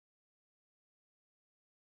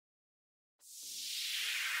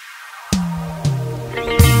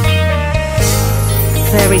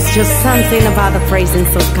There is just something about the presence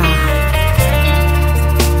of God.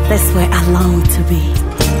 That's where I long to be.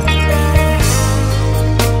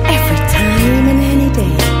 Every time and any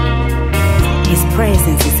day, His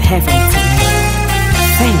presence is heaven to me.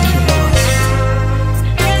 Thank you, Lord.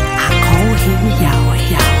 I call Him Yahweh,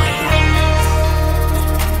 Yahweh, Yahweh.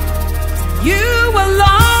 You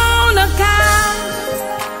alone are God.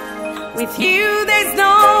 With you there's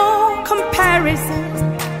no comparison.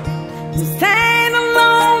 You stand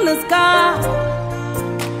alone as God.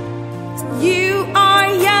 You are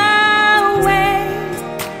Yahweh,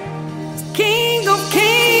 King of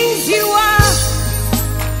kings you are.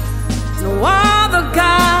 No other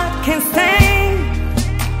God can stand.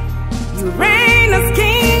 You reign as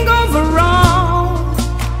King over all.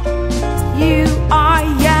 You are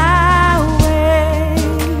Yahweh,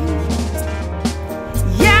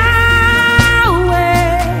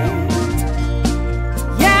 Yahweh,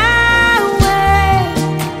 Yahweh,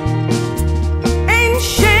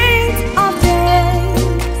 ancient of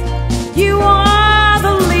days. You are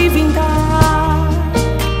the living God.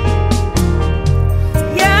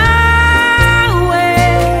 Yahweh,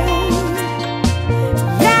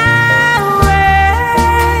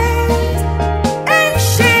 Yahweh,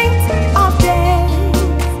 ancient of days.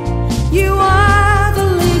 You are the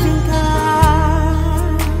living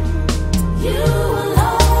God. You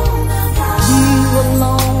alone are God. You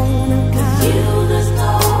alone are God. You there's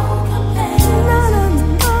no comparison. No, no, no,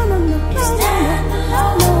 no, no, no. Stand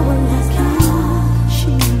alone. No one has God.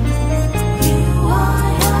 Jesus. You are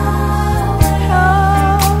Yahweh. Oh,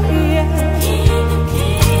 yeah. King of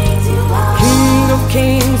kings you are. King of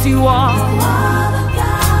kings you are. No other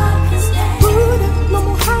God can stand. Buddha, no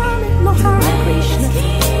Muhammad, no Hare Krishna.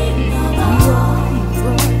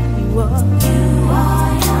 You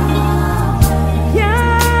are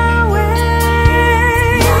Yahweh.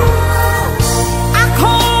 I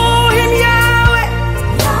call Him Yahweh,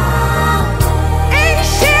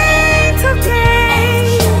 ancient of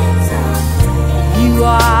days. You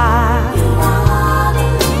are.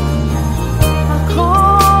 I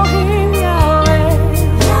call Him Yahweh,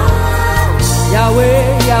 Yahweh,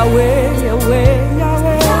 Yahweh, Yahweh,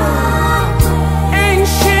 Yahweh,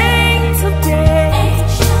 ancient of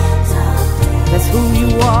days. That's who you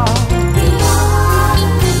are.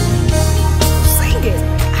 Sing it,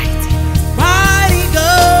 Aity. Mighty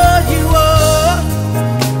God you are,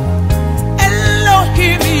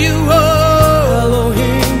 Elohim you are,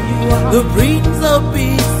 Elohim, you are. the Prince of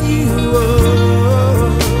Peace you are,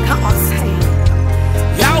 Come on, say it.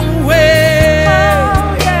 Yahweh, Oh,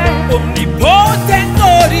 yeah. omnipotent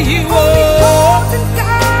God you are, Omnipotent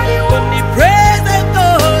God, you are. omnipresent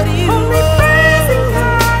God you Omnipresent are,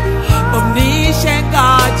 God, you are. omniscient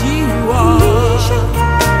God you are. Omniscient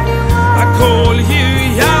God, you are. I call you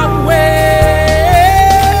Yahweh,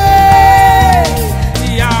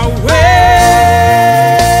 Yahweh,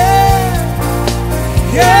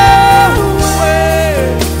 Yahweh.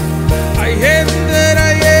 I am that I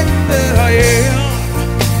am that I am.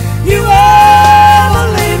 You are the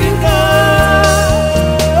living God,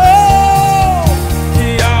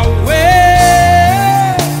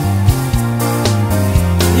 Yahweh,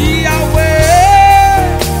 Yahweh,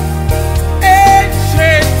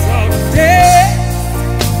 ancient of days.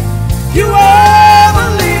 You are the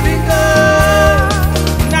living God.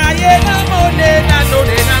 Na ye na mo ne na no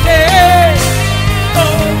ne na ne.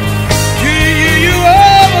 Oh, you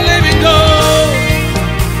are the living God.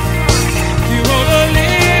 You are the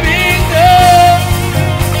living God.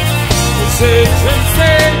 Say,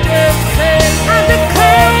 I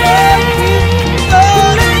declare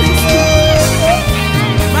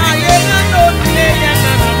Ma ye na no ne ya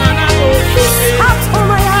na na na na no. out on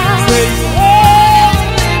my eyes. Say you are the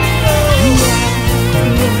living God.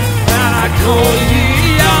 I call you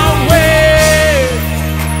Yahweh.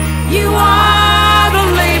 You are the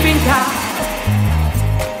living God.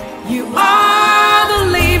 You are the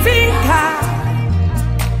living God.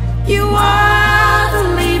 You are the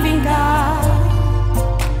living God.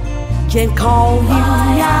 Can call you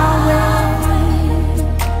Yahweh.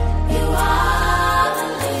 You are the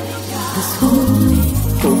living God. That's who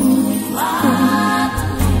you are. The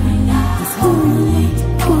living God. That's who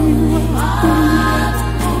you are.